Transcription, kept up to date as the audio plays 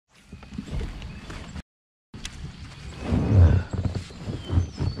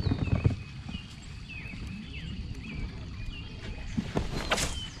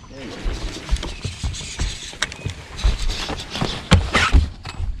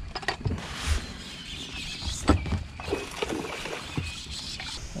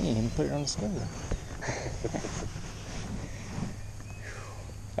put it on the stove.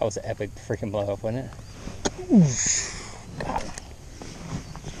 That was an epic freaking blow up, wasn't it? God.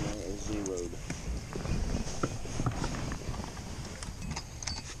 Zeroed.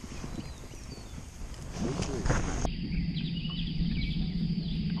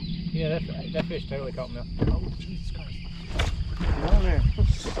 Yeah, that fish totally caught me up. Oh, Jesus Christ. Get on there.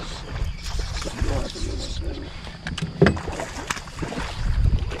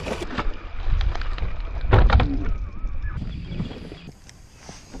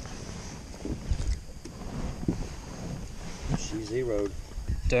 She zeroed.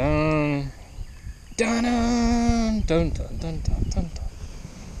 Dun. Dun dun dun dun dun dun dun.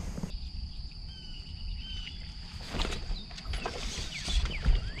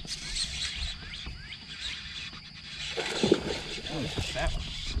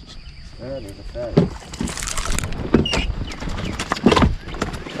 That is a fat one.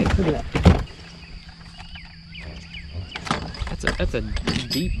 Hey, look at that. That's a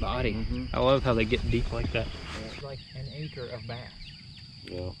deep body. Mm-hmm. I love how they get deep like that. Yeah. It's like an acre of bass.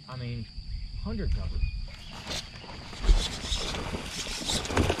 Yeah. I mean, hundreds of them.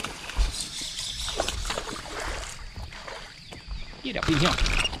 Get up, get up.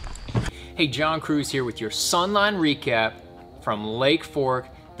 Hey, John Cruz here with your Sunline recap from Lake Fork,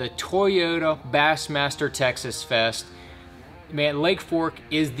 the Toyota Bassmaster Texas Fest. Man, Lake Fork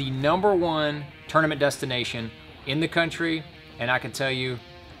is the #1 tournament destination in the country, and I can tell you,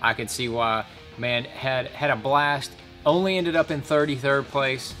 I can see why. Man, had a blast. Only ended up in 33rd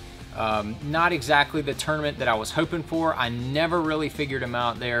place. Not exactly the tournament that I was hoping for. I never really figured him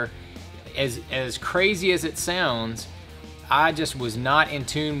out there. As crazy as it sounds, I just was not in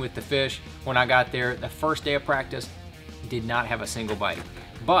tune with the fish when I got there. The first day of practice, did not have a single bite.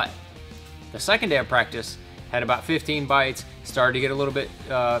 But the second day of practice, had about 15 bites, started to get a little bit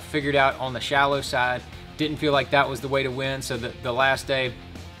figured out on the shallow side. Didn't feel like that was the way to win, so the last day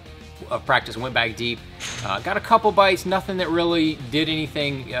of practice went back deep. Got a couple bites, nothing that really did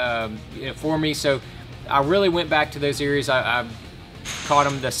anything for me, so I really went back to those areas. I caught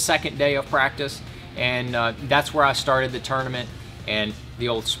them the second day of practice, and that's where I started the tournament. And the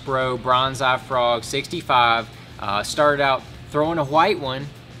old SPRO bronze eye frog 65, started out throwing a white one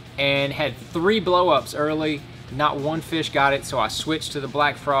and had 3 blow-ups early. Not one fish got it, so I switched to the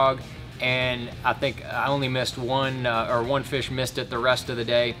black frog, and I think I only missed one, or one fish missed it the rest of the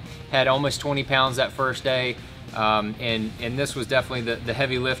day. Had almost 20 pounds that first day, and this was definitely the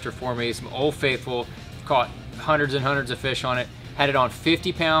heavy lifter for me. Some Old Faithful, caught hundreds and hundreds of fish on it. Had it on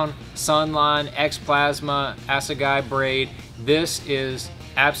 50-pound Sunline X Plasma Assegai braid. This is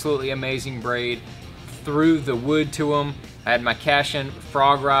absolutely amazing braid. Threw the wood to them. I had my Cashion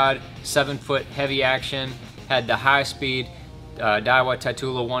Frog Rod, 7-foot heavy action. Had the high speed Daiwa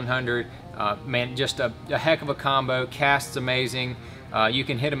Tatula 100. Man, just a heck of a combo. Casts amazing. You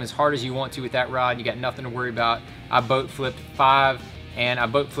can hit them as hard as you want to with that rod. You got nothing to worry about. I boat flipped 5, and I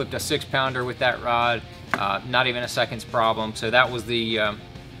boat flipped a 6-pounder with that rod. Not even a second's problem. So that was the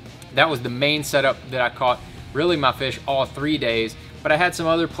main setup that I caught. Really my fish all 3 days. But I had some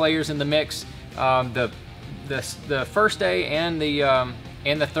other players in the mix. The first day and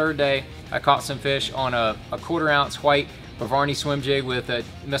the third day, I caught some fish on a 1/4 ounce white Bavarni swim jig with a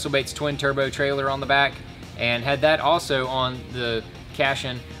Missile Baits twin turbo trailer on the back, and had that also on the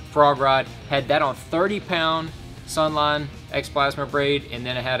Cashion Frog Rod. Had that on 30-pound Sunline X Plasma braid, and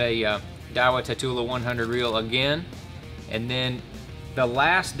then I had a Daiwa Tatula 100 reel again. And then the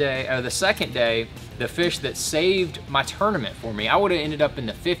last day, or the second day, the fish that saved my tournament for me, I would have ended up in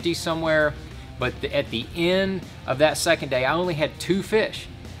the 50s somewhere, but at the end of that second day, I only had 2 fish,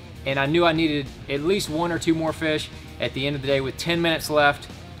 and I knew I needed at least 1 or 2 more fish. At the end of the day, with 10 minutes left,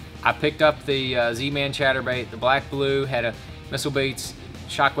 I picked up the Z-Man chatterbait, the black blue, had a Missile Baits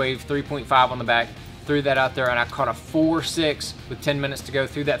Shockwave 3.5 on the back, threw that out there, and I caught a 4.6 with 10 minutes to go.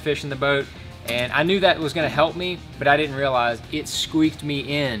 Threw that fish in the boat, and I knew that was going to help me, but I didn't realize it squeaked me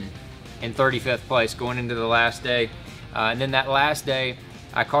in 35th place going into the last day. And then that last day,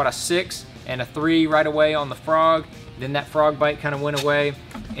 I caught a 6 and a 3 right away on the frog. Then that frog bite kind of went away.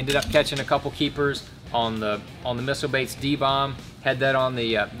 Ended up catching a couple keepers on the Missile Baits D-bomb. Had that on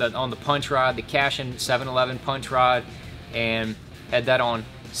the punch rod, the Cashion 711 punch rod, and had that on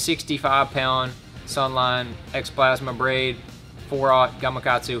 65-pound Sunline X Plasma braid, 4/0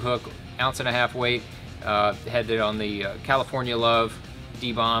 Gamakatsu hook, 1.5 ounce weight. Had it on the California Love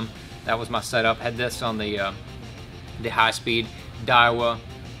D-bomb. That was my setup. Had this on the high-speed Daiwa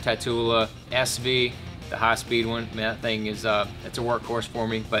Tatula SV, the high-speed one. Man, that thing is it's a workhorse for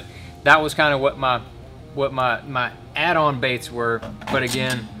me. But that was kind of what my add-on baits were. But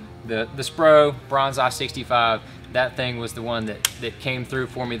again, the SPRO Bronze I-65, that thing was the one that came through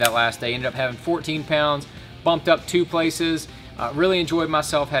for me that last day. Ended up having 14 pounds, bumped up 2 places, really enjoyed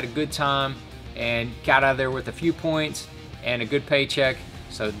myself, had a good time, and got out of there with a few points and a good paycheck.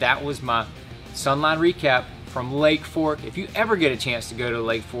 So that was my Sunline recap from Lake Fork. If you ever get a chance to go to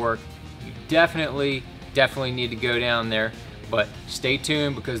Lake Fork, you definitely need to go down there. But stay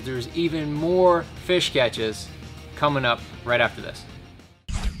tuned, because there's even more fish catches coming up right after this.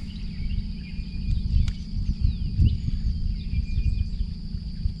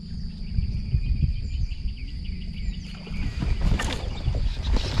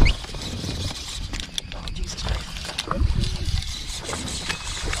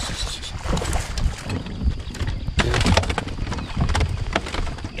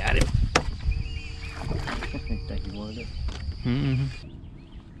 Got him. Think you wanted it? Mm-hmm.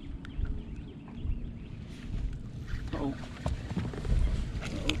 Oh.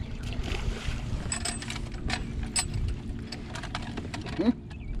 Move.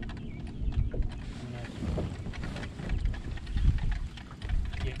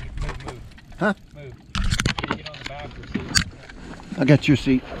 Huh? Move. Get on the back or seat. I got your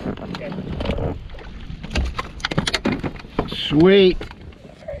seat. Okay. Sweet.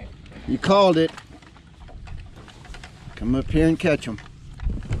 You called it. Come up here and catch them.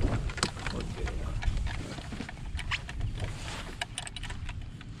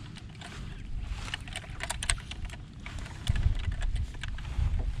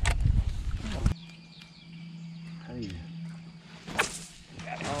 Hey.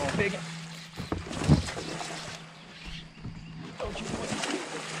 Oh, big. Don't you wait.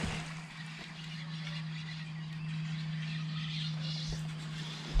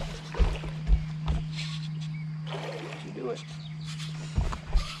 You do it.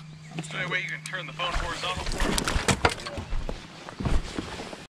 Is there any way you can turn the phone horizontal for me?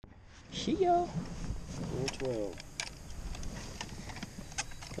 Yeah. 412.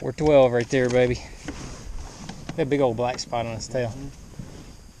 412 right there, baby. That big old black spot on its tail.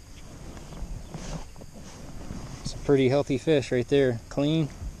 It's a pretty healthy fish right there. Clean.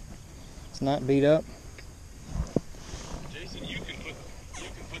 It's not beat up. Jason, you can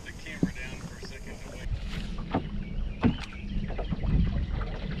put the camera down for a second and wait.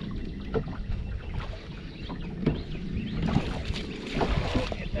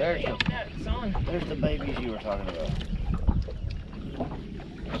 There's the babies you were talking about.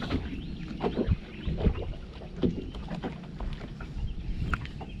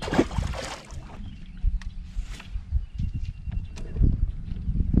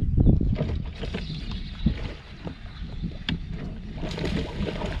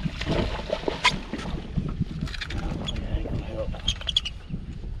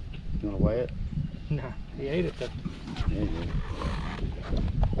 You want to weigh it? Nah, he ate it though. Yeah, you did.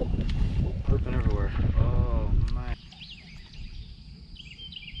 Pooping everywhere. Oh, man.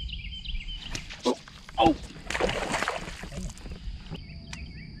 Oh! Oh!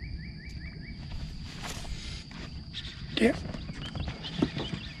 Yeah.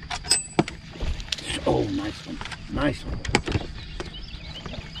 Oh, nice one. Nice one.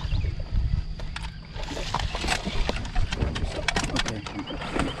 Okay.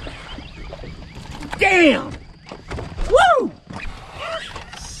 Damn! Woo!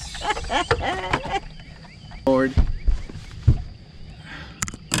 Lord.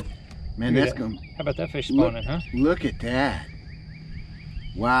 Man, that's going. How about that fish spawning, huh? Look at that.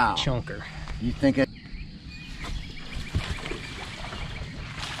 Wow. Chunker. You think I...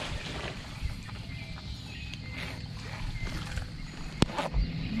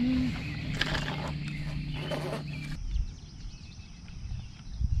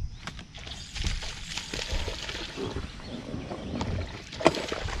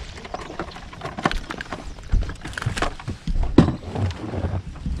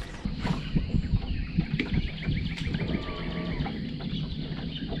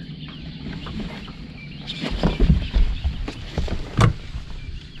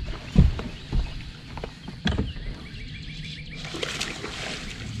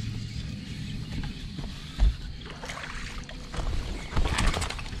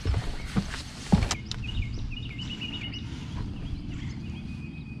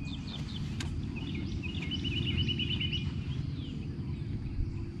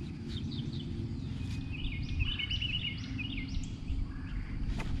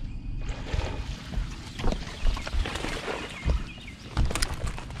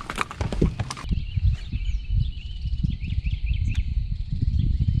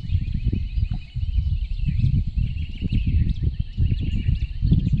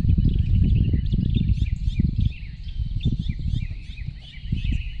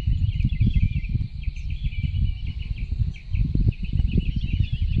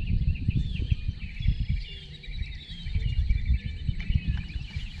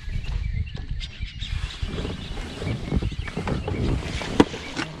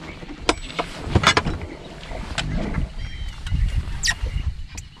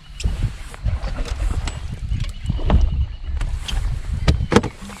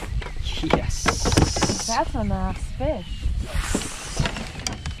 Yes. That's a nice fish.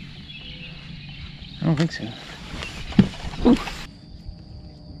 I don't think so.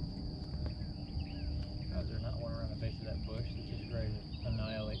 Is there not one around the base of that bush that's just ready to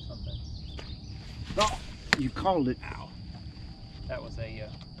annihilate something? Oh, you called it. Ow. That was a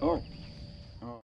Oh,